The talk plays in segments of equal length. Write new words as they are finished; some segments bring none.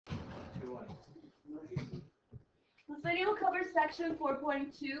video covers section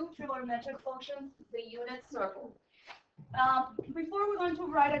 4.2, trigonometric functions, the unit circle. Before we're going to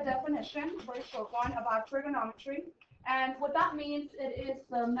write a definition, a very short one, about trigonometry. And what that means, it is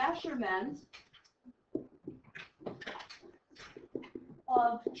the measurement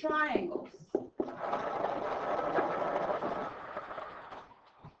of triangles.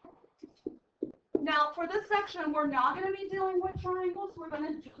 Now, for this section, we're not going to be dealing with triangles. We're going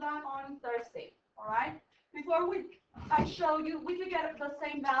to do that on Thursday, all right? Before I show you, we could get the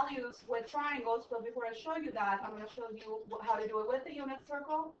same values with triangles, but before I show you that, I'm going to show you how to do it with the unit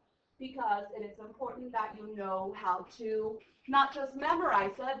circle, because it is important that you know how to not just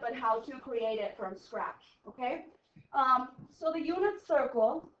memorize it, but how to create it from scratch, okay? So the unit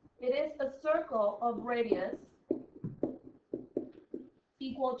circle, it is a circle of radius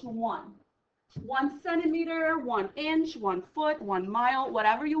equal to 1. 1 centimeter, 1 inch, 1 foot, 1 mile,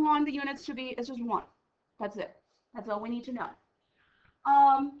 whatever you want the units to be, it's just 1. That's it. That's all we need to know.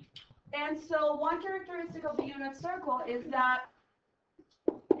 And so one characteristic of the unit circle is that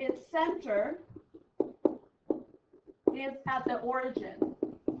its center is at the origin.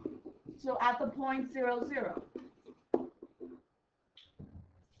 So at the point 0, 0.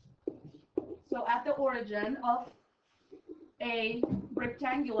 So at the origin of a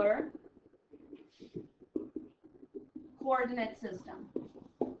rectangular coordinate system.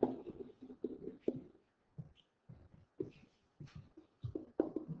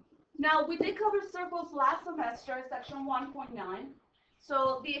 Now, we did cover circles last semester, section 1.9.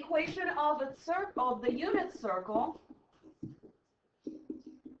 So the equation of the unit circle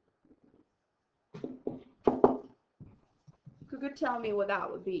could you tell me what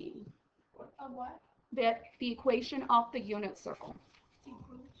that would be? Of what? The equation of the unit circle.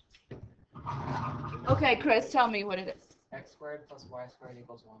 Okay, Chris, tell me what it is. X squared plus y squared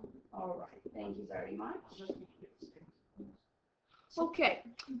equals 1. All right, thank you very much. Okay,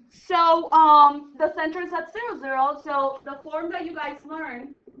 so the center is at 0, 0. So the form that you guys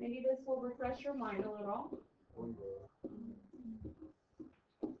learned, maybe this will refresh your mind a little.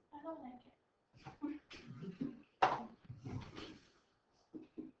 I don't like it.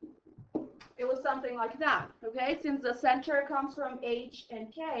 It was something like that, okay? Since the center comes from H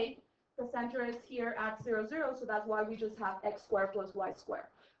and K, the center is here at 0, 0, so that's why we just have x squared plus y squared.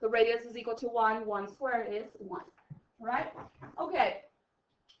 The radius is equal to 1, 1 squared is 1, right? Okay.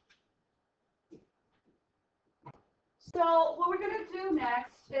 So what we're going to do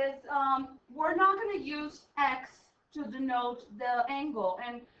next is we're not going to use x to denote the angle.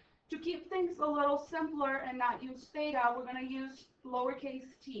 And to keep things a little simpler and not use theta, we're going to use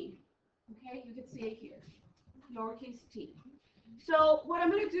lowercase t. Okay, you can see it here, lowercase t. So what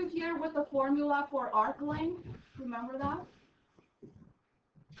I'm going to do here with the formula for arc length, remember that?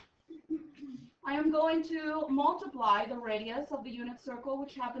 I am going to multiply the radius of the unit circle,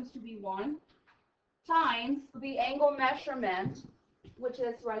 which happens to be 1, times the angle measurement, which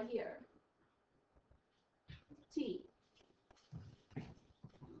is right here, t.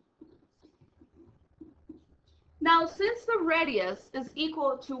 Now, since the radius is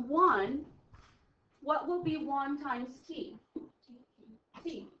equal to 1, what will be 1 times t?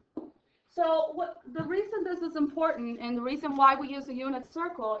 T. So the reason this is important and the reason why we use a unit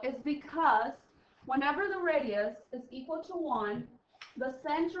circle is because whenever the radius is equal to 1, the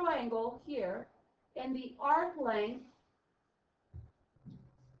central angle here and the arc length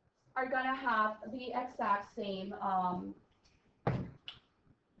are going to have the exact same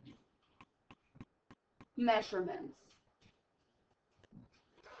measurements.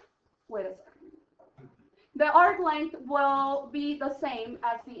 Wait a second. The arc length will be the same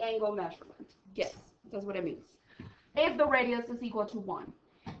as the angle measurement. Yes, that's what it means. If the radius is equal to 1.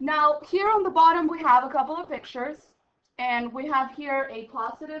 Now, here on the bottom, we have a couple of pictures. And we have here a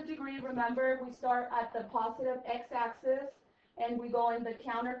positive degree. Remember, we start at the positive x-axis, and we go in the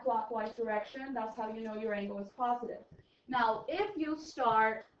counterclockwise direction. That's how you know your angle is positive. Now, if you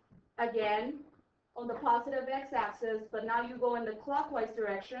start, again, on the positive x-axis, but now you go in the clockwise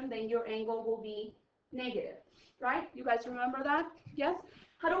direction, then your angle will be negative, right? You guys remember that? Yes?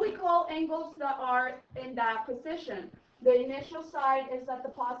 How do we call angles that are in that position? The initial side is at the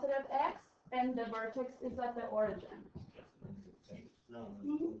positive x, and the vertex is at the origin.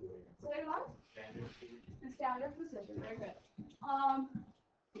 Say what? In standard position. Very good.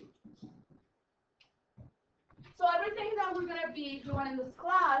 So everything that we're going to be doing in this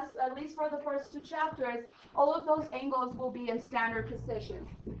class, at least for the first 2 chapters, all of those angles will be in standard position.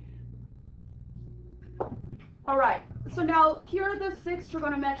 All right, so now here are the 6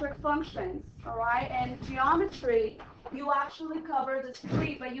 trigonometric functions, all right? And geometry, you actually cover the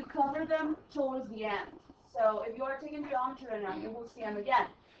 3, but you cover them towards the end. So if you are taking geometry right now, you will see them again.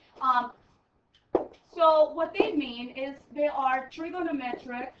 So what they mean is they are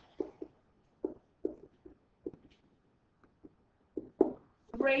trigonometric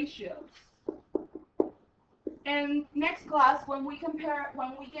ratios. And next class, when we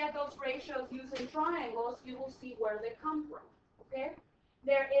get those ratios using triangles, you will see where they come from. Okay?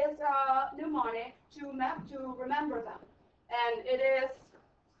 There is a mnemonic to remember them, and it is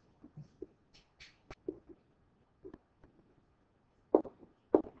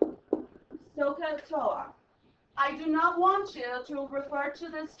SOHCAHTOA. I do not want you to refer to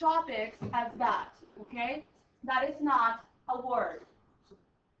these topics as that. Okay? That is not a word.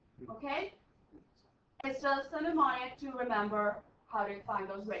 Okay? It's just a mnemonic to remember how to find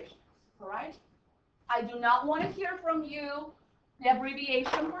those ratios. All right? I do not want to hear from you. The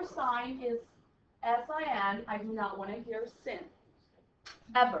abbreviation for sine is SIN. I do not want to hear sin.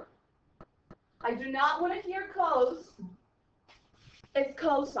 Ever. I do not want to hear cos. It's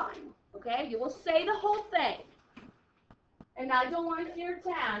cosine. Okay? You will say the whole thing. And I don't want to hear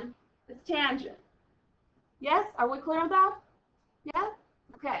tan. It's tangent. Yes? Are we clear on that? Yeah?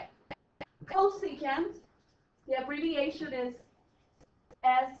 Okay. Cosecant, the abbreviation is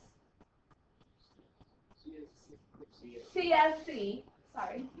CSC,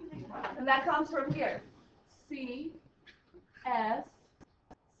 sorry, and that comes from here, CSC,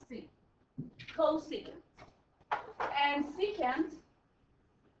 cosecant, and secant,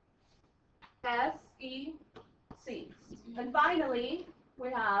 SEC, and finally,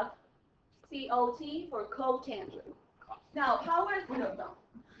 we have COT for cotangent. Now, how is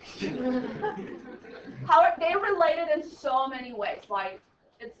they related in so many ways, like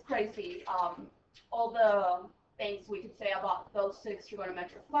it's crazy. All the things we could say about those 6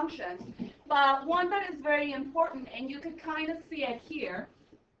 trigonometric functions, but one that is very important, and you can kind of see it here,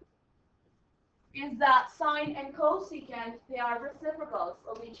 is that sine and cosecant, they are reciprocals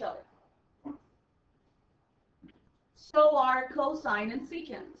of each other. So are cosine and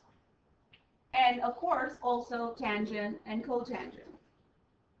secant, and of course also tangent and cotangent.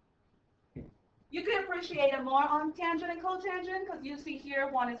 You can appreciate it more on tangent and cotangent because you see here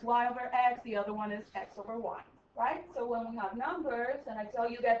one is y over x, the other one is x over y, right? So when we have numbers and I tell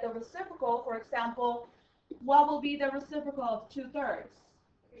you get the reciprocal, for example, what will be the reciprocal of 2/3?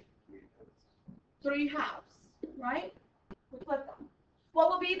 3/2, right? We put them. What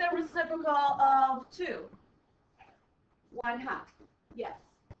will be the reciprocal of 2? 1/2. Yes.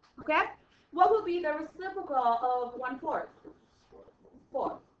 Okay? What will be the reciprocal of 1/4?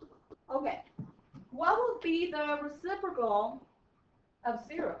 4. Okay. What will be the reciprocal of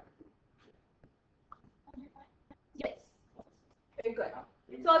 0? Yes. Very good.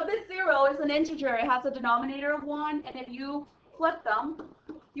 So if this 0 is an integer, it has a denominator of 1, and if you flip them,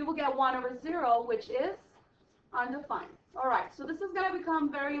 you will get 1 over 0, which is undefined. All right, so this is going to become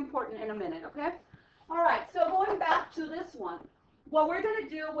very important in a minute, okay? All right, so going back to this one, what we're going to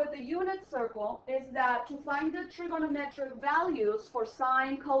do with the unit circle is that to find the trigonometric values for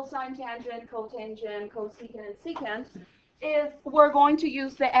sine, cosine, tangent, cotangent, cosecant, and secant, is we're going to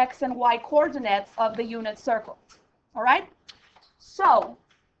use the x and y coordinates of the unit circle. All right? So,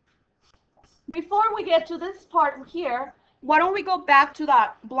 before we get to this part here, why don't we go back to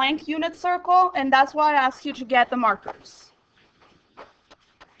that blank unit circle, and that's why I asked you to get the markers.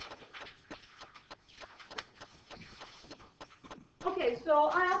 Okay, so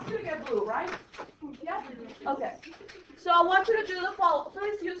I asked you to get blue, right? Yeah? Okay. So I want you to do the following.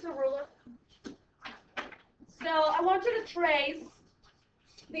 Please use the ruler. So I want you to trace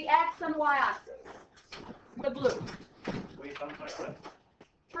the x and y axis, the blue. Wait, I'm sorry, what?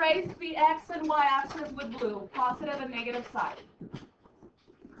 Trace the x and y axis with blue, positive and negative side.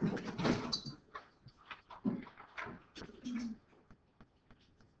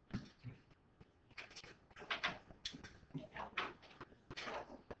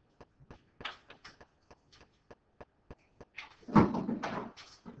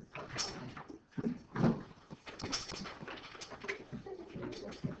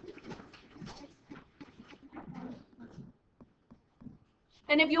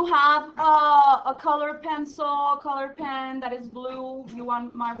 And if you have a colored pencil, a colored pen that is blue, you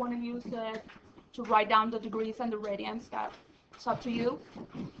might want to use it to write down the degrees and the radians. That's up to you.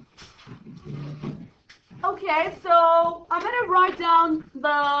 Okay, so I'm going to write down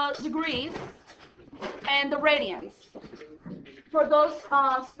the degrees and the radians for those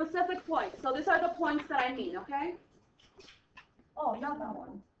specific points. So these are the points that I mean, okay? Oh, not that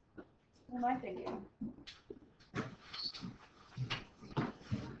one. What am I thinking?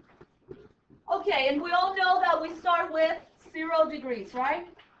 Okay, and we all know that we start with 0 degrees, right?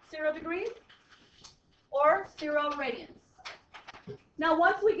 0 degrees? or 0 radians. Now,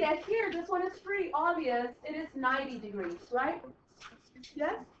 once we get here, this one is pretty obvious. It is 90 degrees, right?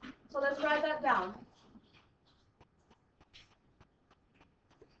 Yes? So let's write that down.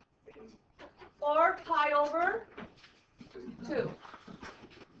 Or pi over 2.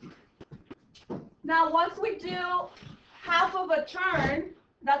 Now, once we do half of a turn,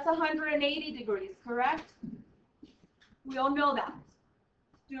 that's 180 degrees, correct? We all know that.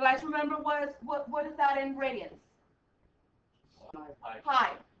 Do you guys remember what is that in radians? Pi.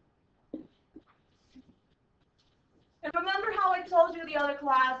 And remember how I told you the other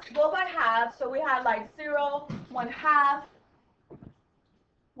class, go by half, so we had like 0, 1/2,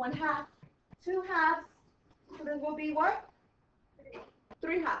 1/2, 2 halves, so this will be what?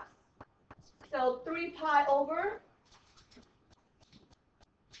 3 halves. So 3 pi over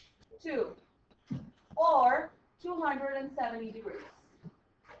 2, or 270 degrees.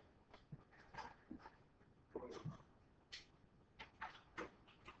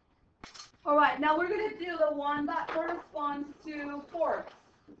 All right, now we're going to do the one that corresponds to fourths.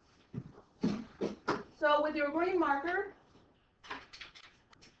 So with your green marker,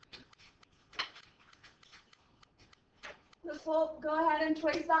 let's go ahead and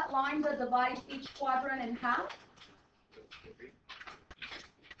trace that line that divides each quadrant in half.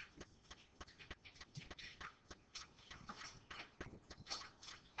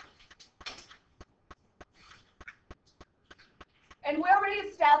 And we already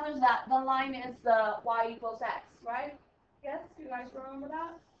established that the line is y equals x, right? Yes? Do you guys remember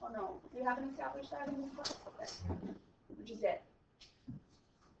that? Oh no, we haven't established that in this class? Okay. We just did.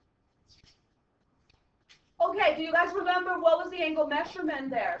 Okay, do you guys remember what was the angle measurement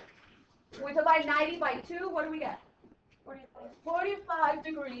there? We divide 90 by 2, what do we get? 45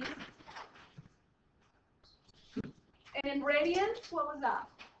 degrees. And in radians, what was that?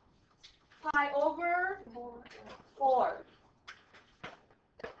 Pi over 4.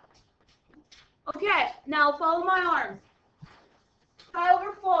 Okay, now follow my arms. Pi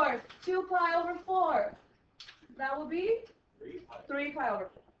over 4, 2 pi over 4. That will be 3 pi over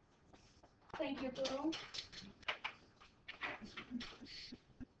 4. Thank you, Turu.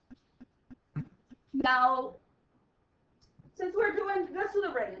 Now, since we're doing this to the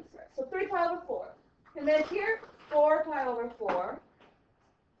radians here, so 3 pi over 4. And then here, 4 pi over 4,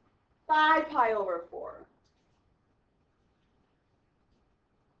 5 pi over 4.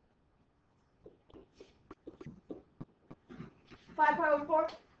 Five pi over 4,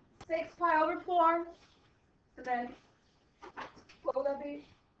 6 pi over 4, and then what will that be?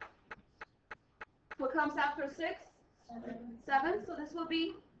 What comes after 6? 7. So this will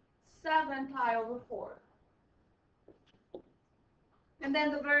be 7 pi over 4. And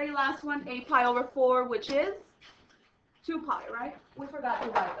then the very last one, 8 pi over 4, which is 2 pi, right? We forgot to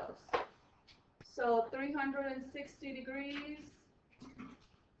write those. So 360 degrees,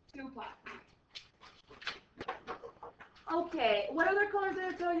 2 pi. Okay, what other colors did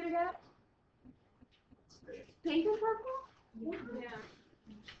I tell you to get? Pink and purple? Yeah.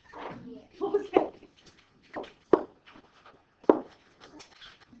 What was it?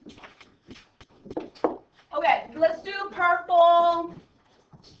 Okay, let's do purple.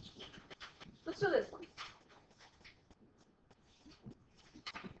 Let's do this one.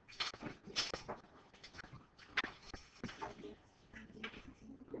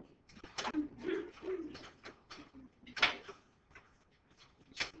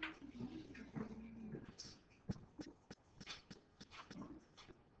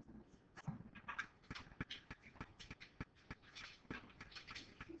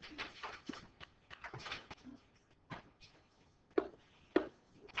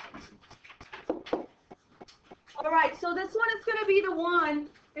 All right, so this one is going to be the one,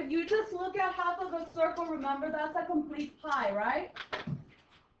 if you just look at half of a circle, remember that's a complete pi, right?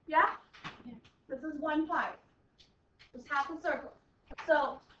 Yeah? This is 1 pi. It's half a circle.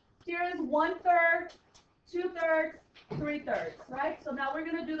 So here is 1/3, 2/3, 3/3, right? So now we're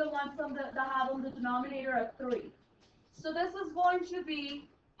going to do the ones that have on the denominator of 3. So this is going to be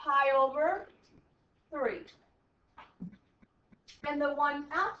pi over 3. And the one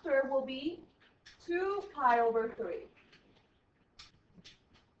after will be 2 pi over 3.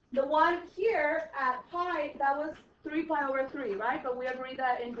 The one here at pi, that was 3 pi over 3, right? But we agreed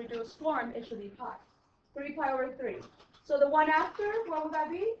that in reduced form, it should be pi. 3 pi over 3. So the one after, what would that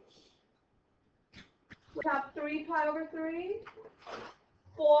be? We have 3 pi over 3,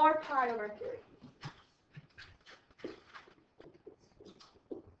 4 pi over 3.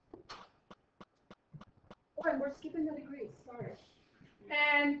 Oh, and we're skipping the degrees, sorry.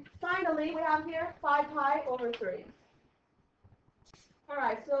 And finally, we have here 5 pi over 3. All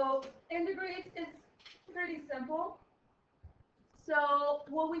right, so in degrees, it's Pretty simple. So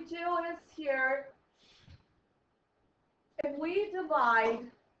what we do is here, if we divide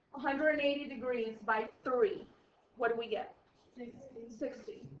 180 degrees by 3, what do we get?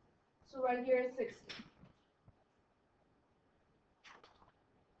 60. So right here is 60.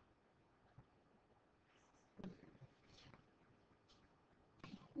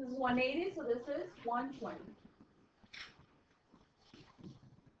 This is 180, so this is 120.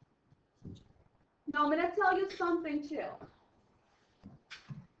 Now I'm going to tell you something too.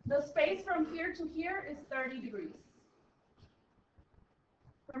 The space from here to here is 30 degrees.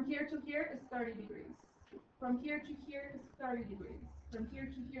 From here to here is 30 degrees. From here to here is 30 degrees. From here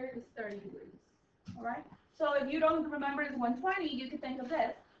to here is 30 degrees. All right? So if you don't remember it's 120, you can think of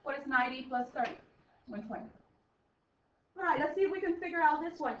this. What is 90 plus 30? 120. All right, let's see if we can figure out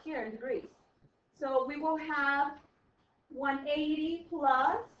this one here in degrees. So we will have 180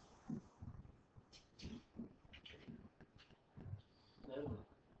 plus.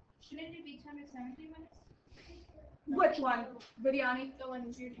 Shouldn't it be 270 minutes? Which one, Viviani? The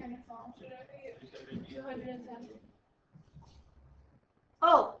one you're trying to solve. Should it be 270?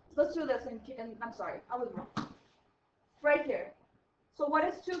 Oh, let's do this, I'm sorry, I was wrong. Right here. So what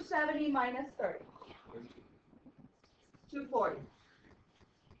is 270 minus 30? 240.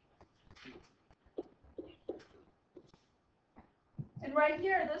 And right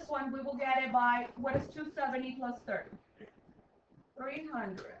here, this one, we will get it by, what is 270 plus 30?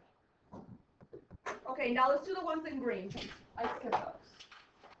 300. Okay, now let's do the ones in green. I skipped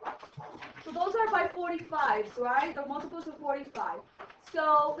those. So those are by 45s, right? The multiples of 45.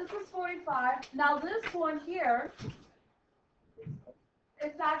 So this is 45. Now this one here,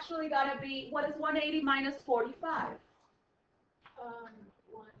 it's actually got to be, what is 180 minus 45?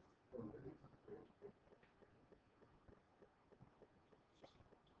 1.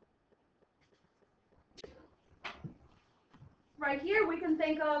 Right here, we can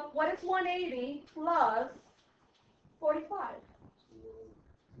think of what is 180 plus 45?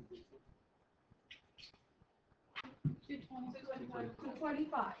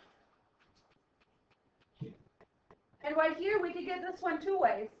 225. And right here, we could get this one two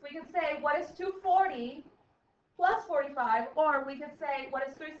ways. We could say, what is 240 plus 45? Or we could say, what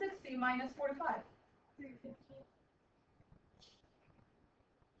is 360 minus 45? 350.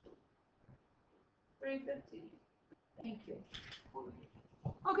 350. Thank you.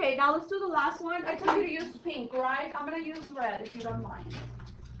 Okay, now let's do the last one. I told you to use pink, right? I'm going to use red if you don't mind.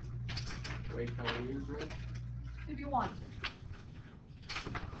 Wait, can we use red? If you want.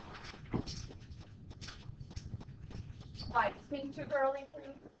 Right, is pink too early for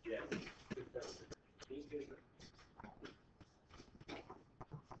you? Yes.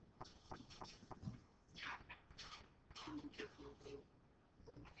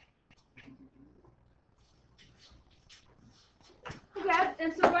 Okay,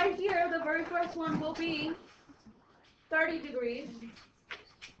 and so right here, the very first one will be 30 degrees,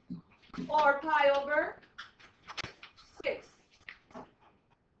 or pi over 6.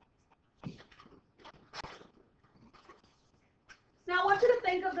 Now I want you to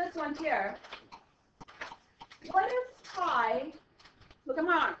think of this one here. What is pi, look at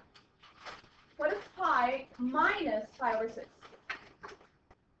my arm, what is pi minus pi over 6?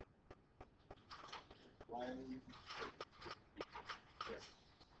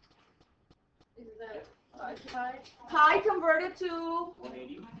 Is that pi? Pi converted to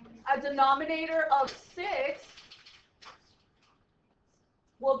 180. a denominator of 6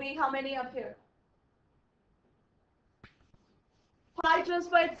 will be how many up here? Pi just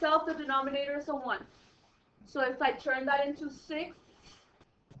by itself, the denominator is a 1. So if I turn that into 6,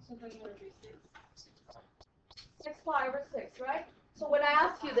 So then it would be 6. 6 pi over 6, right? So when I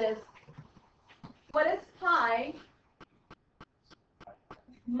ask you this, what is pi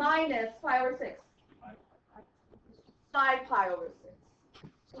minus pi over 6? 5 pi over 6.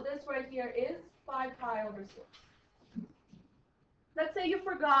 So this right here is 5 pi over 6. Let's say you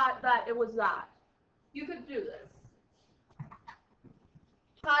forgot that it was that. You could do this.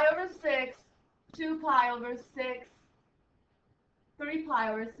 Pi over 6, 2 pi over 6, 3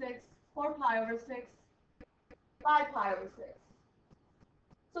 pi over 6, 4 pi over 6, 5 pi over 6.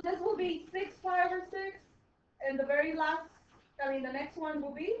 So this will be 6 pi over 6, and the very last, the next one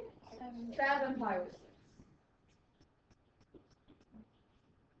will be 7 pi over 6.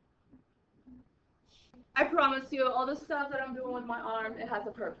 I promise you, all the stuff that I'm doing with my arm, it has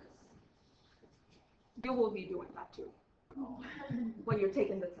a purpose. You will be doing that too when you're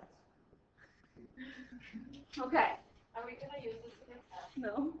taking the test. Okay. Are we going to use this again?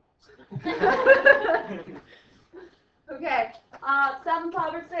 No. Okay. 7 pi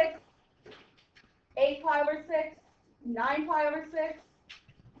over 6. 8 pi over 6, 9 pi over 6,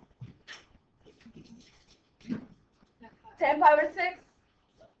 10 pi over 6,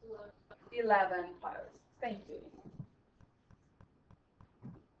 11 pi over 6. Thank you.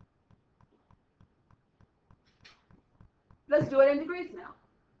 Let's do it in degrees now.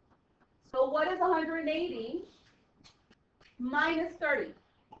 So what is 180 minus 30?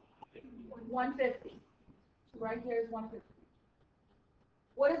 150. Right here is 150.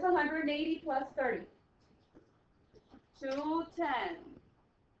 What is 180 plus 30? 210.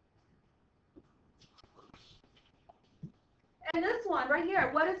 And this one right here,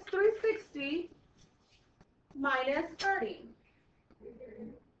 what is 360 minus 30?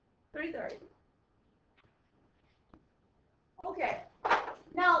 330. Okay.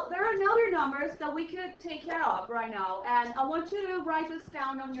 Now, there are other numbers that we could take care of right now, and I want you to write this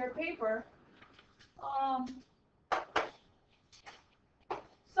down on your paper.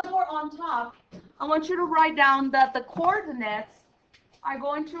 Somewhere on top, I want you to write down that the coordinates are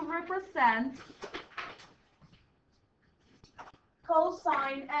going to represent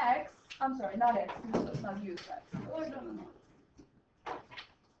cosine x, I'm sorry, not x, let's not use x. Oh, no.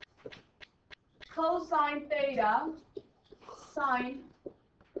 Cosine theta, sine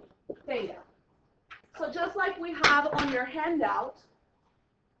theta. So just like we have on your handout,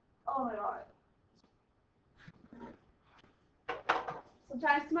 oh my God.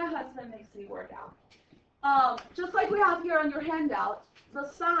 Sometimes my husband makes me work out. Just like we have here on your handout, the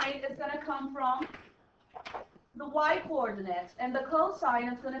sine is going to come from the y coordinate, and the cosine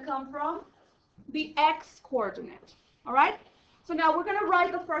is going to come from the x coordinate. All right? So now we're going to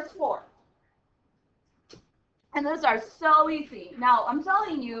write the first four. And these are so easy. Now, I'm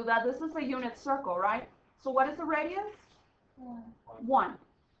telling you that this is a unit circle, right? So what is the radius? 1.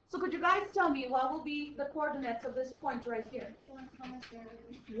 So could you guys tell me what will be the coordinates of this point right here? 1, 0.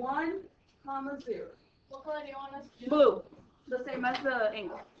 1, 0. What color do you want us to do? Blue. The same as the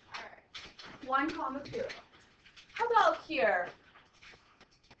angle. Alright. 1, 0. How about here?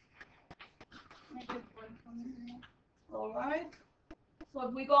 -1, 0. All right. So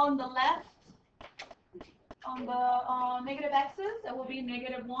if we go on the left, on the negative axis, it will be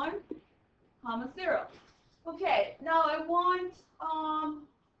 -1, 0. Okay. Now I want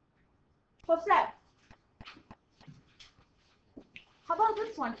Jose. How about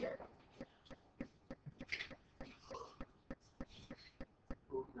this one here?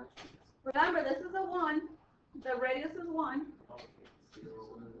 Remember, this is a 1. The radius is 1.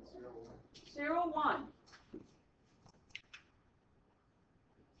 0, 1.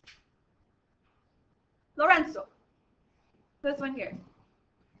 Lorenzo. This one here.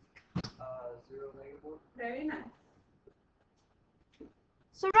 0, -4. Very nice.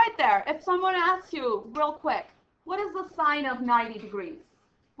 So right there, if someone asks you real quick, what is the sine of 90 degrees?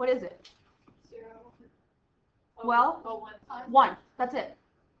 What is it? 0. Well, 1 time. 1. That's it.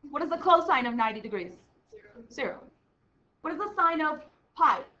 What is the cosine of 90 degrees? 0. 0. What is the sine of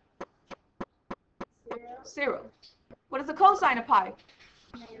pi? 0. 0. What is the cosine of pi?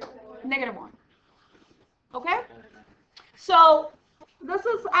 -1. -1. Okay? So this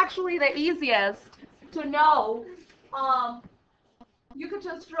is actually the easiest to know. You could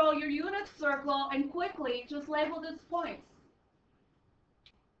just draw your unit circle and quickly just label these points.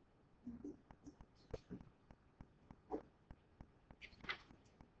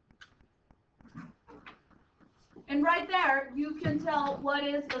 And right there, you can tell what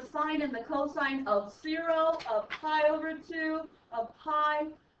is the sine and the cosine of 0, of pi over 2, of pi,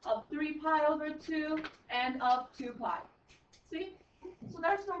 of 3 pi over 2, and of 2 pi. See? So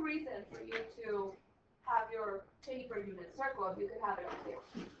there's no reason for you to have your paper unit circle if you could have it up here.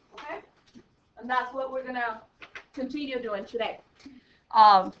 Okay? And that's what we're going to continue doing today.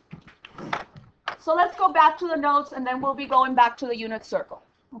 So let's go back to the notes, and then we'll be going back to the unit circle.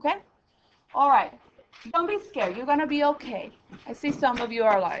 Okay? All right. Don't be scared. You're going to be okay. I see some of you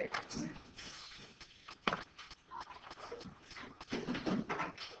are like...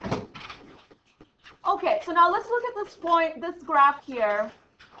 Okay, so now let's look at this point, this graph here,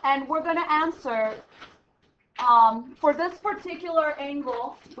 and we're going to answer for this particular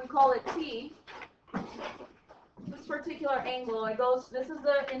angle, we call it T. This particular angle, it goes, this is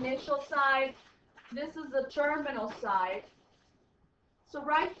the initial side, this is the terminal side. So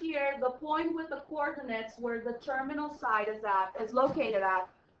right here, the point with the coordinates where the terminal side is located at,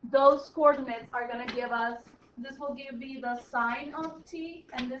 those coordinates are going to give us, this will give me the sine of T,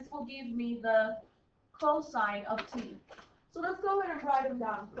 and this will give me the cosine of T. So let's go ahead and write them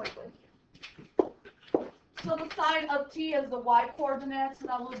down quickly. So the sine of T is the y coordinate, so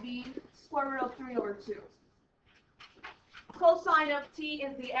that will be square root of 3 over 2. cosine of t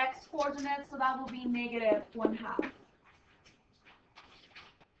is the x coordinate, so that will be negative 1/2.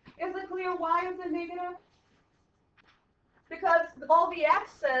 Is it clear why is it negative? Because all the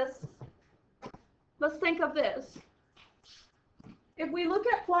x's, let's think of this. If we look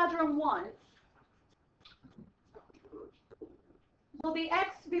at quadrant 1, will the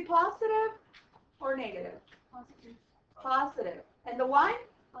x be positive or negative? Positive. Positive. And the y?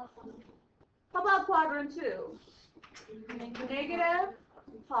 Positive. How about quadrant 2? Negative,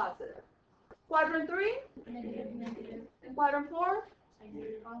 positive. Quadrant 3? Negative. Negative. And quadrant 4?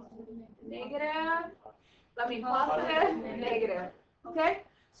 Positive. Negative. Positive, negative. Okay?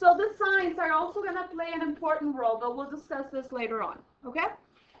 So the signs are also going to play an important role, but we'll discuss this later on. Okay?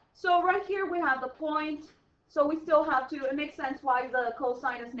 So right here we have the point. So we still have to, it makes sense why the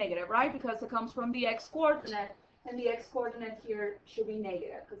cosine is negative, right? Because it comes from the x coordinate, and the x coordinate here should be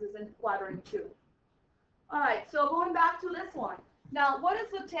negative because it's in quadrant 2. All right, so going back to this one. Now, what is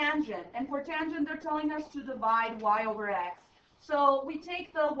the tangent? And for tangent, they're telling us to divide y over x. So we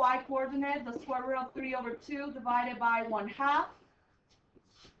take the y coordinate, the square root of 3 over 2, divided by 1/2.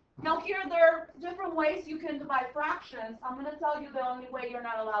 Now here, there are different ways you can divide fractions. I'm going to tell you the only way you're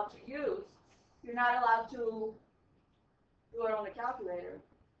not allowed to use. You're not allowed to do it on the calculator.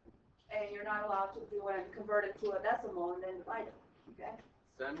 And you're not allowed to do it and convert it to a decimal and then divide it. Okay?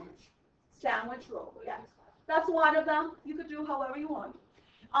 Sandwich? Sandwich rule, yes. That's one of them. You could do however you want.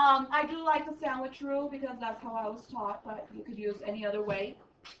 I do like the sandwich rule because that's how I was taught, but you could use any other way.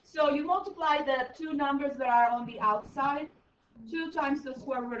 So you multiply the two numbers that are on the outside, 2 times the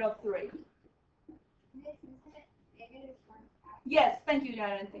square root of 3. Yes, thank you,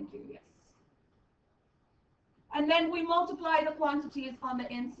 Darren, thank you, yes. And then we multiply the quantities on the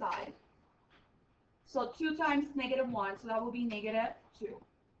inside. So 2 times -1, so that will be -2.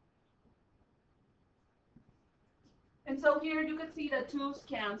 And so here you can see the 2's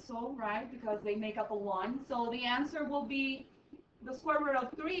cancel, right, because they make up a 1. So the answer will be the square root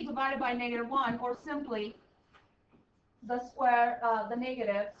of 3 divided by -1, or simply the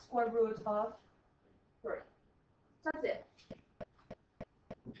negative square root of 3. That's it.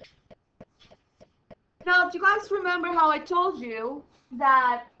 Now, do you guys remember how I told you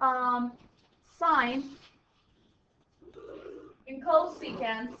that sine and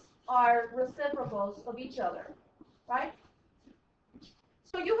cosecant are reciprocals of each other, right?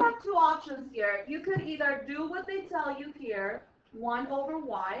 So you have two options here. You could either do what they tell you here, 1 over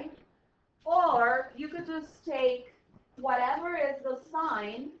y, or you could just take whatever is the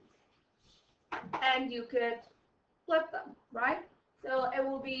sign and you could flip them, right? So it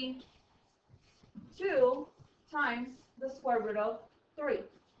will be 2 times the square root of 3.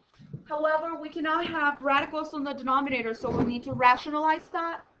 However, we cannot have radicals on the denominator, so we need to rationalize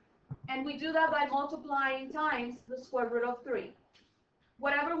that. And we do that by multiplying times the square root of 3.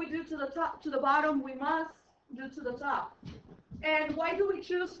 Whatever we do to the top, to the bottom, we must do to the top. And why do we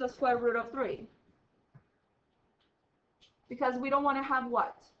choose the square root of 3? Because we don't want to have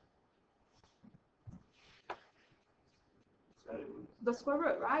what? The square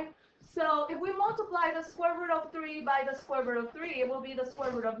root, right? So if we multiply the square root of 3 by the square root of 3, it will be the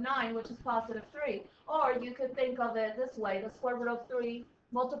square root of 9, which is positive 3. Or you could think of it this way, the square root of 3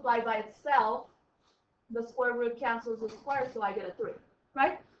 multiplied by itself, the square root cancels the square, so I get a 3,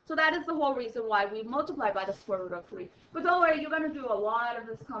 right? So that is the whole reason why we multiply by the square root of 3. But don't worry, you're going to do a lot of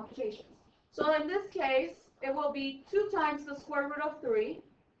this computation. So in this case, it will be 2 times the square root of 3.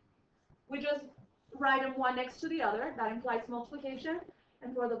 We just write them one next to the other. That implies multiplication.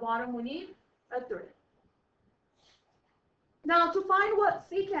 And for the bottom, we need a 3. Now, to find what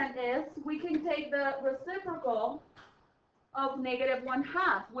secant is, we can take the reciprocal of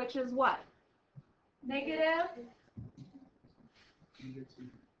 -1/2, which is what? Negative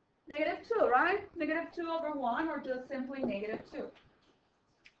 2, right? -2 over 1, or just simply -2.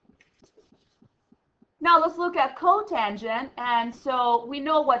 Now, let's look at cotangent. And so we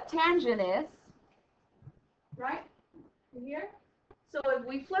know what tangent is, right? Here. So if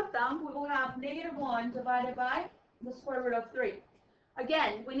we flip them, we will have -1 divided by the square root of 3.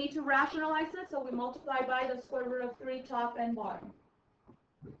 Again, we need to rationalize it, so we multiply by the square root of 3 top and bottom.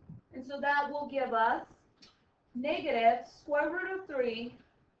 And so that will give us negative square root of 3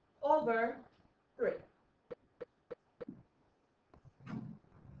 over 3.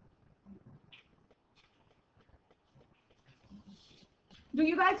 Do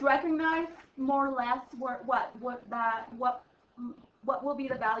you guys recognize more or less what will be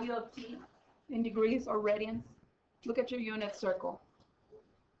the value of t in degrees or radians? Look at your unit circle.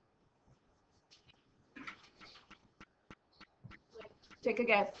 Take a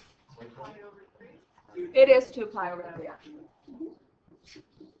guess. It is 2 pi over 3, actually.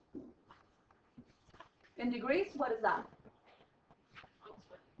 In degrees, what is that?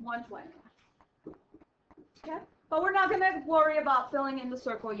 120. Okay, but we're not going to worry about filling in the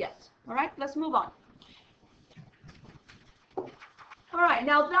circle yet. All right, let's move on. All right,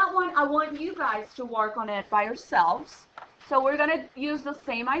 now that one, I want you guys to work on it by yourselves. So we're going to use the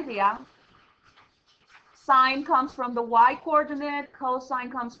same idea. Sine comes from the y coordinate,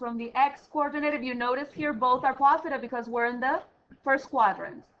 cosine comes from the x coordinate. If you notice here, both are positive because we're in the first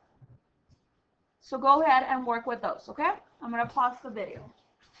quadrant. So go ahead and work with those, okay? I'm going to pause the video.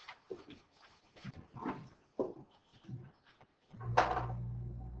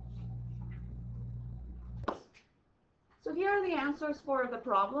 So here are the answers for the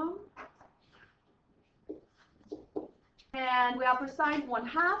problem. And we have for sine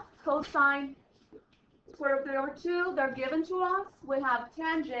 1/2, cosine square root of 3 over 2. They're given to us. We have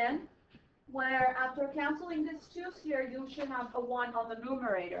tangent, where after canceling these 2's here, you should have a 1 on the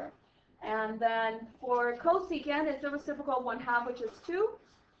numerator. And then for cosecant, it's the reciprocal of 1/2, which is 2.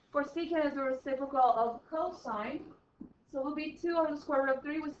 For secant, it's the reciprocal of cosine. So it will be 2 over the square root of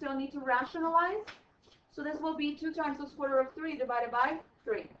 3. We still need to rationalize. So this will be 2 times the square root of 3 divided by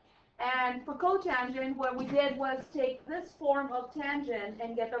 3. And for cotangent, what we did was take this form of tangent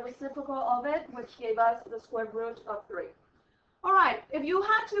and get the reciprocal of it, which gave us the square root of 3. All right, if you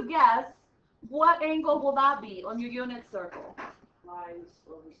had to guess, what angle will that be on your unit circle?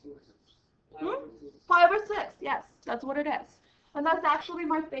 5/6, yes, that's what it is. And that's actually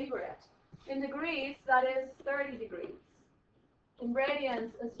my favorite. In degrees, that is 30 degrees. In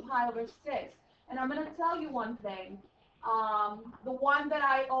radians, it's 5/6. And I'm going to tell you one thing. The one that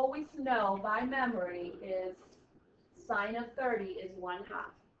I always know by memory is sine of 30 is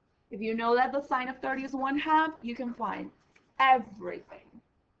 1/2. If you know that the sine of 30 is 1/2, you can find everything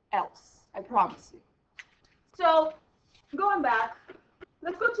else. I promise you. So, going back,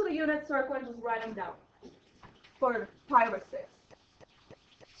 let's go to the unit circle and just write them down for 5/6.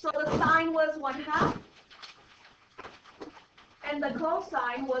 So the sine was 1/2, and the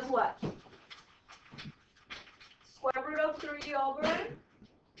cosine was what? Square root of 3 over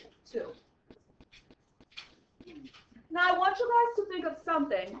 2. Now I want you guys to think of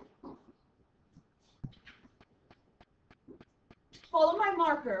something. Follow my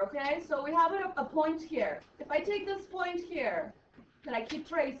marker, okay? So we have a point here. If I take this point here, then I keep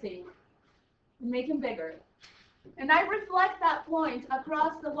tracing, make him bigger. And I reflect that point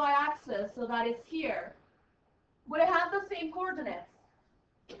across the y-axis so that it's here. Would it have the same coordinates?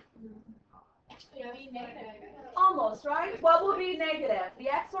 Almost, right? What will be negative? The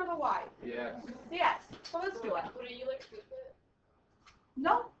x or the y? Yes. The x. So let's do it. Would you like flip it?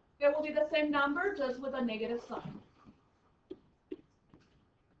 No, it will be the same number, just with a negative sign.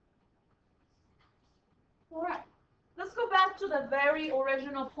 All right. Let's go back to the very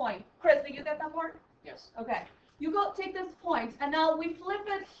original point. Chris, did you get that part? Yes. Okay. You go take this point, and now we flip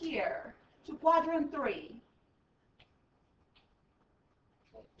it here to quadrant 3.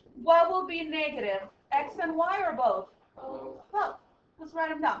 What will be negative? X and y or both? Both. Let's write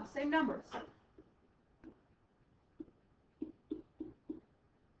them down. Same numbers.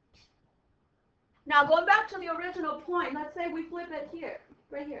 Now going back to the original point, let's say we flip it here,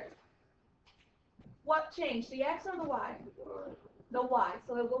 right here. What changed? The x or the y? The y.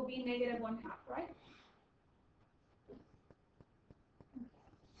 So it will be negative 1/2, right?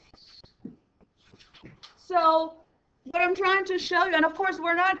 So what I'm trying to show you, and of course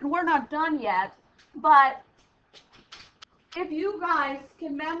we're not done yet, but if you guys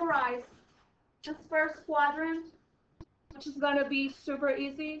can memorize this first quadrant, which is going to be super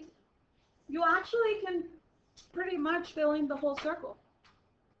easy, you actually can pretty much fill in the whole circle.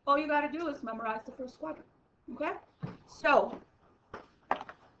 All you got to do is memorize the first quadrant. Okay? So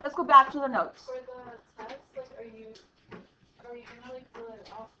let's go back to the notes. For the test, like, are you gonna like fill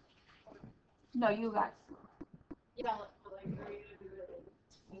it off? No, you guys. Yeah, like, are you gonna do it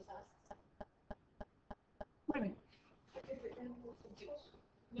in the test? What do you mean?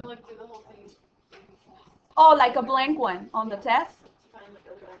 You like do the whole thing. Oh, like a blank one on the test? To find like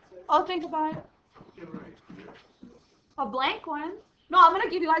other answers. I'll think about it. You're right. A blank one? No, I'm going to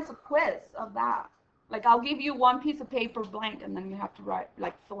give you guys a quiz of that. Like, I'll give you one piece of paper blank, and then you have to write,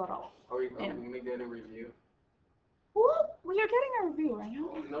 like, fill it all. Are we Yeah. going to get a review? Well, you're getting a review right now.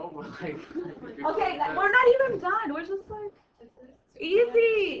 Oh, no, but like... Okay, we're not even done. We're just like,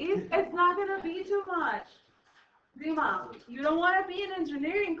 easy. It's not going to be too much. Rima, you don't want to be in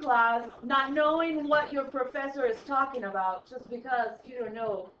engineering class not knowing what your professor is talking about just because you don't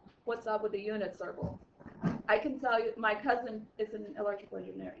know what's up with the unit circle. I can tell you, my cousin is in electrical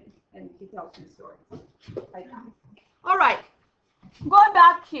engineering, and he tells me stories like that. All right, Going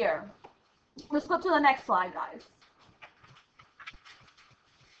back here. Let's go to the next slide, guys.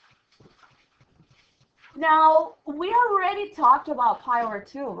 Now, we already talked about pi over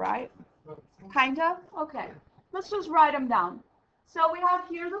 2, right? Kind of? Okay. Let's just write them down. So we have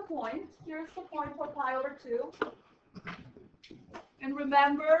here the point. Here's the point for pi over 2. And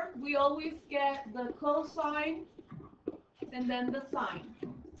remember, we always get the cosine and then the sine.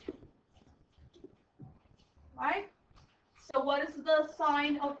 Right? So what is the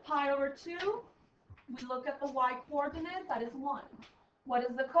sine of pi over 2? We look at the y-coordinate, that is 1. What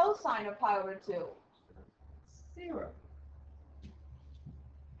is the cosine of pi over 2? 0.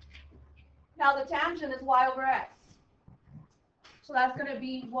 Now the tangent is y over x. So that's going to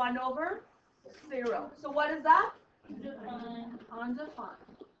be 1 over 0. So what is that? Undefined.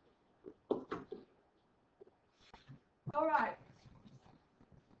 All right.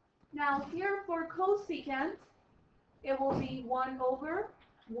 Now here for cosecant, it will be 1 over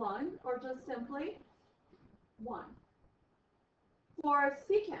 1, or just simply 1. For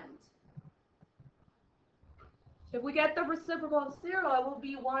secant, if we get the reciprocal of 0, it will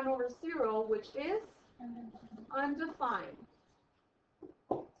be 1 over 0, which is undefined.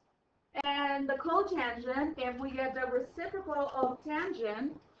 And the cotangent, if we get the reciprocal of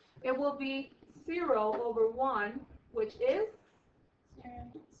tangent, it will be 0 over 1, which is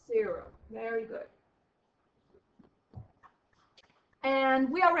 0. Very good. And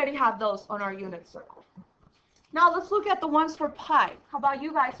we already have those on our unit circle. Now let's look at the ones for pi. How about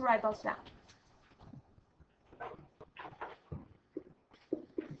you guys write those down?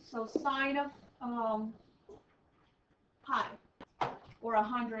 So sine of pi, or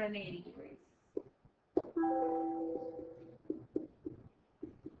 180 degrees.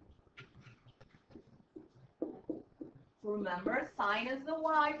 Remember, sine is the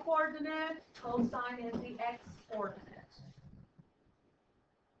y-coordinate, cosine is the x-coordinate.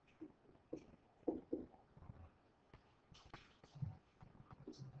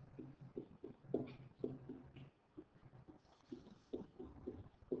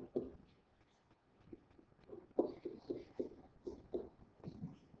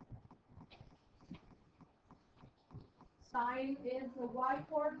 Sine is the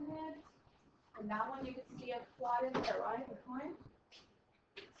y-coordinate, and that one you can see it plotted there, right? The point.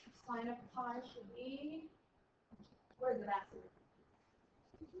 Sine of pi should be, where is it at?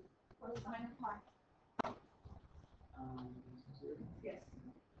 What is sine of pi? Yes.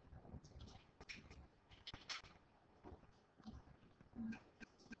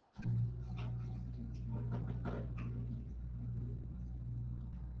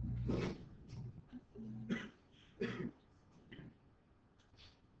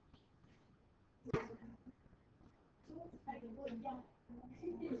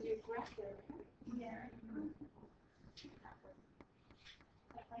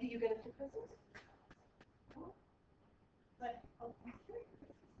 Do you get a difference?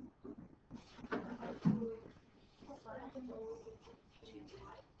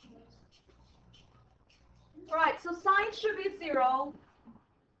 All right, so sine should be 0.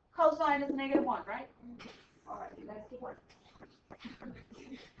 Cosine is -1, right? All right, you guys keep working.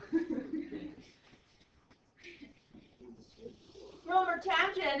 Remember,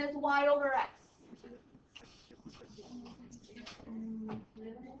 tangent is y over x.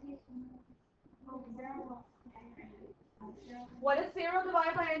 What is 0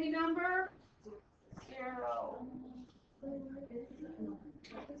 divided by any number? 0.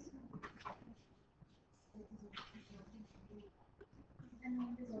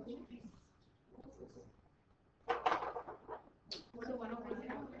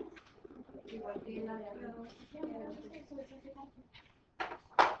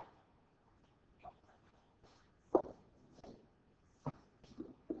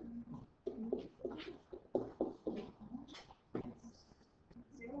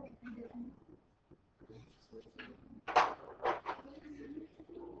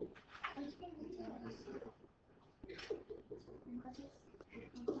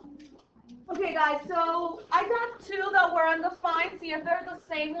 Okay, guys, so I got 2 that were undefined. See if they're the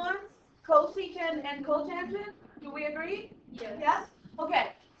same ones, cosecant and cotangent. Do we agree? Yes. Yes?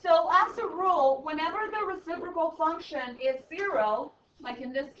 Okay, so as a rule, whenever the reciprocal function is 0, like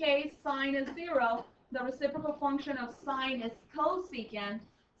in this case, sine is 0, the reciprocal function of sine is cosecant,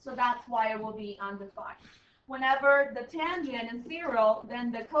 so that's why it will be undefined. Whenever the tangent is 0,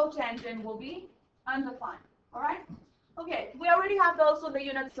 then the cotangent will be undefined. All right? Okay, we already have those on the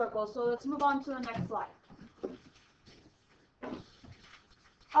unit circle, so let's move on to the next slide.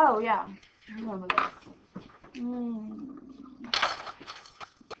 Oh, yeah, I remember this.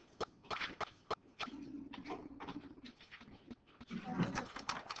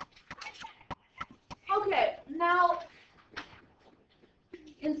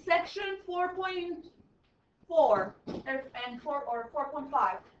 4.4 and 4 or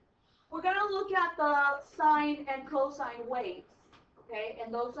 4.5, we're going to look at the sine and cosine waves, okay?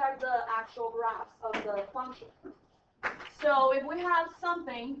 And those are the actual graphs of the function. So if we have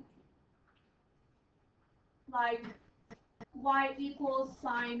something like y equals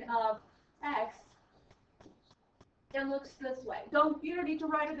sine of x, it looks this way. You don't need to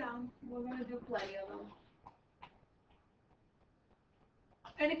write it down. We're going to do plenty of them.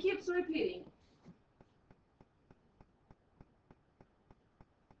 And it keeps repeating.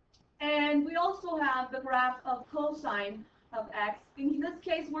 And we also have the graph of cosine of x. In this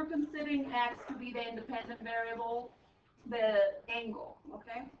case, we're considering x to be the independent variable, the angle,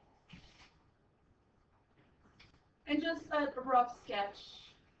 okay? And just a rough sketch.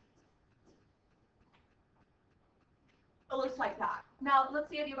 It looks like that. Now, let's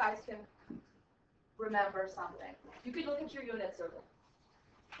see if you guys can remember something. You can look at your unit circle.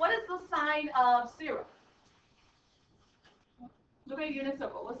 What is the sine of 0? Look at your unit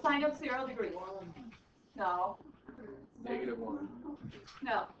circle. What's sine of 0 degrees? No. -1.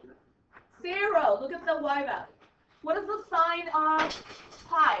 No. 0. Look at the y value. What is the sine of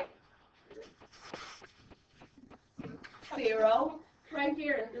pi? 0. Right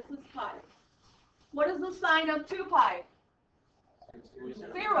here. This is pi. What is the sine of 2 pi?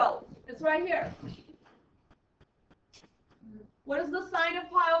 0. It's right here. What is the sine of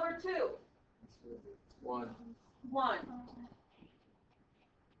pi over 2? 1. 1.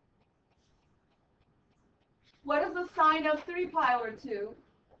 What is the sine of 3 pi over 2?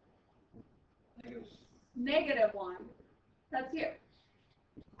 -1. That's here.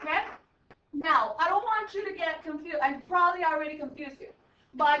 Okay? Now, I don't want you to get confused. I probably already confused you.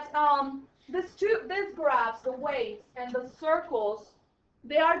 But these graphs, the waves and the circles,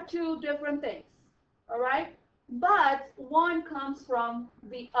 they are two different things. All right? But one comes from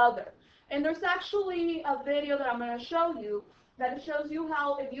the other. And there's actually a video that I'm going to show you that shows you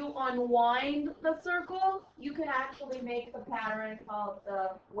how if you unwind the circle, you can actually make the pattern of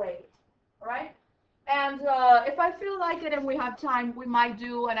the wave. All right? And if I feel like it and we have time, we might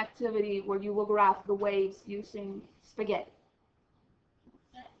do an activity where you will graph the waves using spaghetti.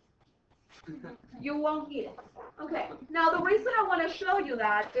 You won't eat it. Okay. Now, the reason I want to show you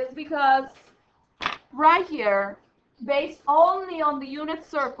that is because right here, based only on the unit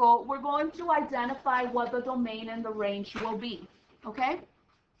circle, we're going to identify what the domain and the range will be. Okay?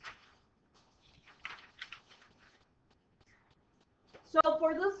 So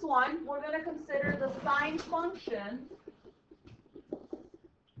for this one, we're going to consider the sine function.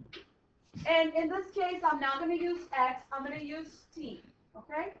 And in this case, I'm not going to use x, I'm going to use t.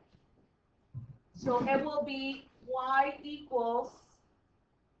 Okay? So it will be y equals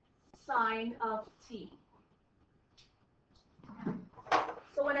sine of t.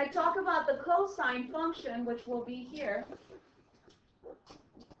 So when I talk about the cosine function, which will be here,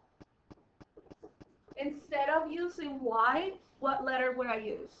 instead of using y, what letter would I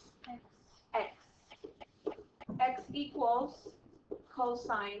use? X. X equals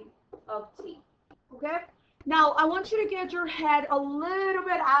cosine of t. Okay? Now, I want you to get your head a little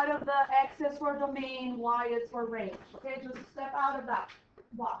bit out of the X is for domain, Y is for range. Okay? Just step out of that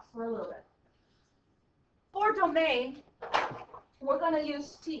box for a little bit. For domain, we're going to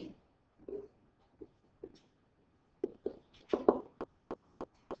use t.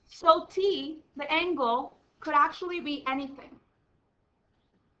 So t, the angle, could actually be anything.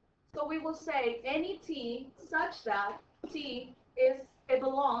 So we will say any t such that t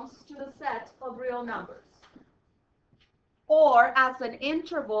belongs to the set of real numbers. Or as an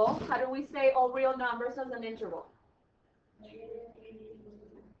interval, how do we say all real numbers as an interval?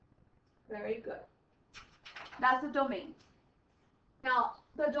 Very good. That's the domain. Now,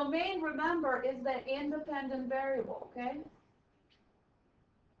 the domain, remember, is the independent variable, okay?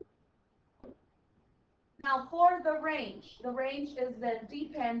 Now, for the range is the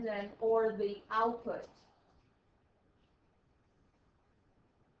dependent or the output.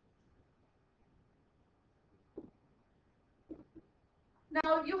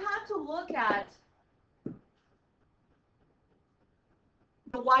 Now, you have to look at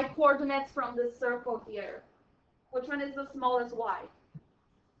the y coordinates from this circle here. Which one is the smallest y?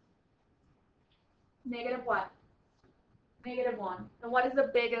 Negative what? Negative 1. And what is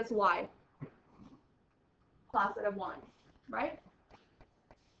the biggest y? Positive 1, right?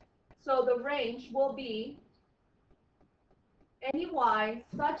 So the range will be any y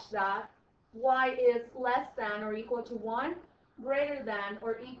such that y is less than or equal to 1, greater than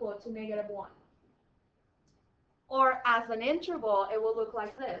or equal to negative 1. Or as an interval, it will look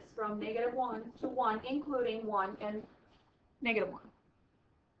like this, from negative 1 to 1, including 1 and negative 1.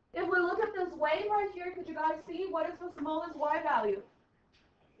 If we look at this wave right here, could you guys see what is the smallest y value?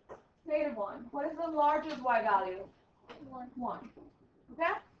 -1. What is the largest y value? 1.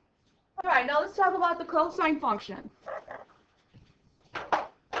 Okay? All right, now let's talk about the cosine function.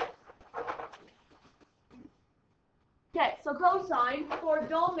 Okay, so cosine for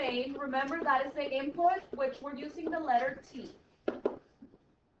domain, remember that is the input, which we're using the letter T.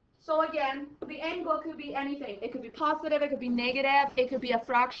 So again, the angle could be anything. It could be positive, it could be negative, it could be a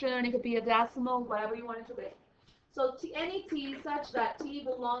fraction, it could be a decimal, whatever you want it to be. So any t such that t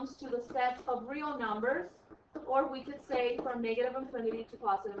belongs to the set of real numbers, or we could say from negative infinity to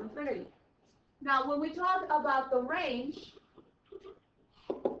positive infinity. Now, when we talk about the range,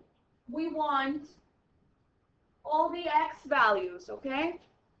 we want all the x values, okay?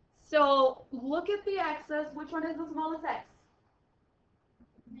 So look at the x's. Which one is the smallest x?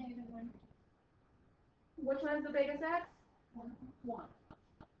 -1. Which one is the biggest x? 1.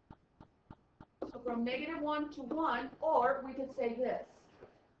 So from -1 to 1, or we could say this.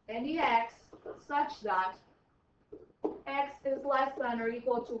 Any x such that x is less than or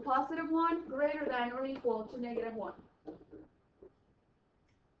equal to +1, greater than or equal to -1.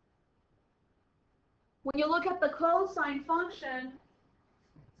 When you look at the cosine function,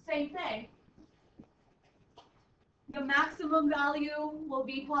 same thing. The maximum value will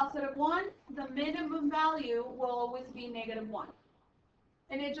be +1. The minimum value will always be -1.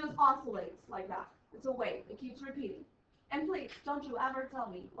 And it just oscillates like that. It's a wave. It keeps repeating. And please, don't you ever tell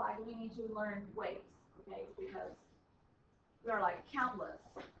me why do we need to learn waves, okay? Because there are like countless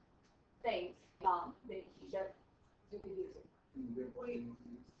things that get confusing.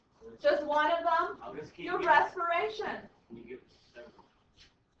 Just one of them, I'll just keep your you- respiration. you get seven.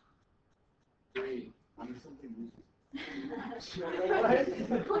 3. I'm something. Wait,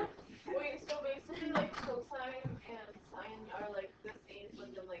 so basically like cosine and sine are like the same,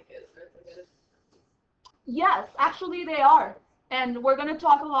 but then like it starts like this. Yes, actually they are. And we're going to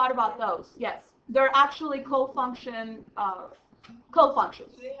talk a lot about those. Yes, they're actually co-functions. Do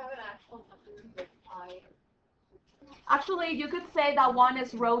they have an actual function like pi? Actually, you could say that one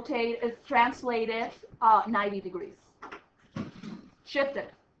is translated 90 degrees.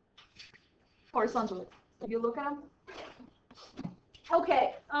 Shifted horizontally. If you look at them.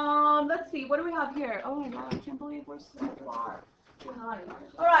 Okay, let's see. What do we have here? Oh my God, I can't believe we're so far behind.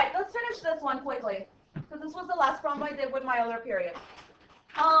 All right, let's finish this one quickly, because this was the last problem I did with my other period.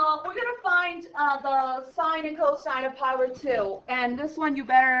 We're going to find the sine and cosine of pi over 2, and this one you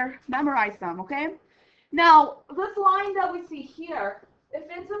better memorize them, okay? Now, this line that we see here, if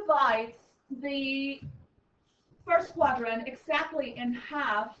it divides the first quadrant exactly in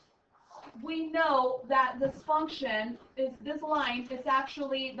half, we know that this function this line is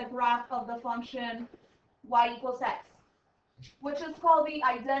actually the graph of the function y equals x, which is called the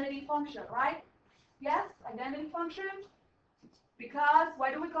identity function, right? Yes, identity function. Because,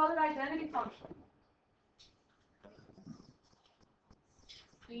 why do we call it identity function?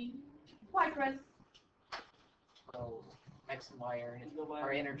 Why, Chris? So x and y are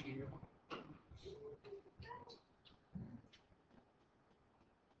interchangeable.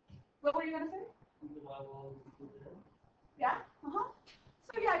 What were you going to say? Yeah? Uh-huh.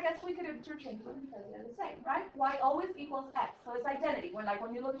 So yeah, I guess we could interchange them because they're the same, right? Y always equals x. So it's identity. When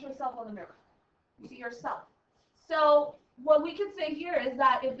you look at yourself in the mirror, you see yourself. So what we can say here is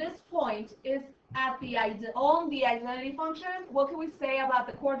that if this point is at on the identity function, what can we say about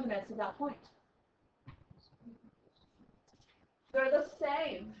the coordinates of that point? They're the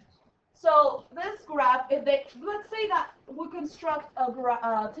same. So this graph, let's say that we construct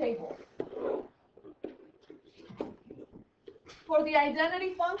a table. For the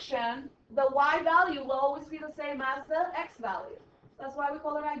identity function, the y value will always be the same as the x value. That's why we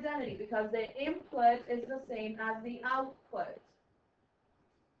call it identity, because the input is the same as the output.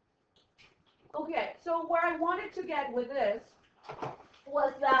 Okay, so where I wanted to get with this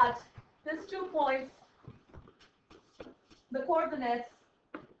was that these 2 points, the coordinates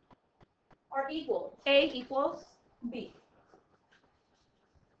are equal. A equals B.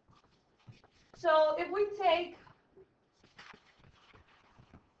 So if we take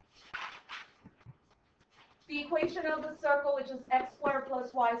the equation of the circle, which is x squared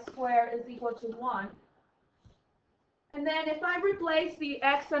plus y squared is equal to 1, and then if I replace the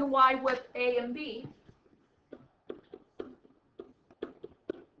x and y with a and b,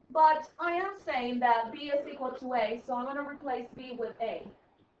 but I am saying that b is equal to a, so I'm going to replace b with a.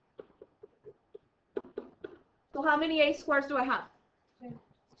 So how many a squares do I have?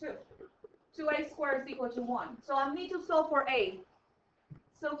 2. 2a squared is equal to 1. So I need to solve for a.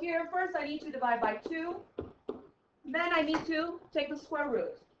 So here first I need to divide by 2. Then I need to take the square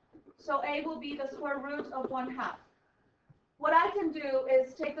root. So a will be the square root of 1/2. What I can do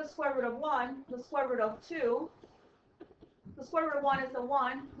is take the square root of 1, the square root of 2. The square root of 1 is the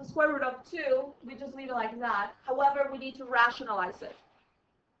 1. The square root of 2, we just leave it like that. However, we need to rationalize it.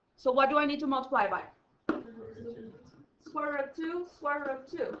 So what do I need to multiply by? Square root of 2, square root of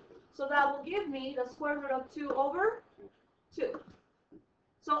 2. So that will give me the square root of 2 over 2.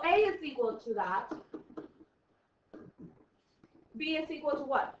 So a is equal to that. B is equal to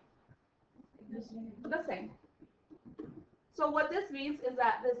what? The same. So what this means is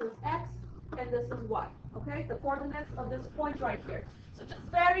that this is x and this is y. Okay? The coordinates of this point right here. So just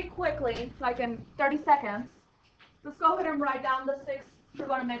very quickly, like in 30 seconds, let's go ahead and write down the 6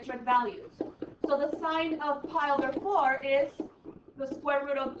 trigonometric values. So the sine of pi over 4 is the square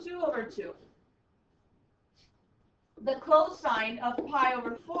root of 2 over 2. The cosine of pi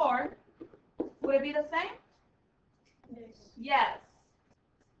over 4, would it be the same? Yes.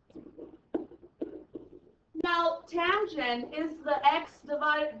 Now, tangent is the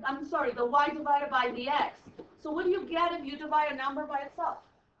the y divided by the x. So what do you get if you divide a number by itself?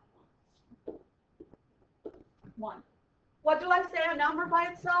 1. What do I say a number by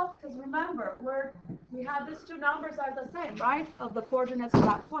itself? Because remember, we have these two numbers are the same, right? Of the coordinates of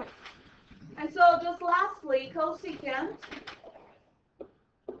that point. And so just lastly, cosecant.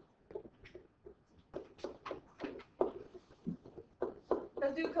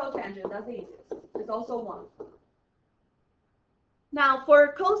 Let's do cotangent, that's the easiest. It's also 1. Now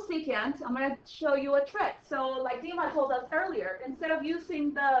for cosecant, I'm going to show you a trick. So like Dima told us earlier, instead of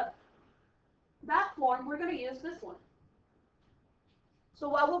using that form, we're going to use this one. So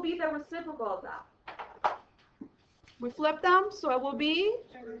what will be the reciprocal of that? We flip them, so it will be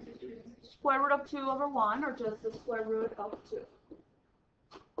square root of 2 over 1, or just the square root of 2.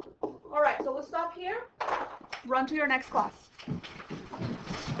 All right, so we'll stop here. Run to your next class.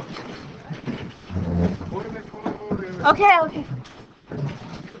 Okay.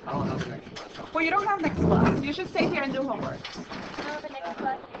 I don't have the next one. Well, you don't have next class. You should stay here and do homework. No, the next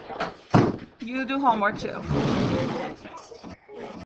class. You do homework too.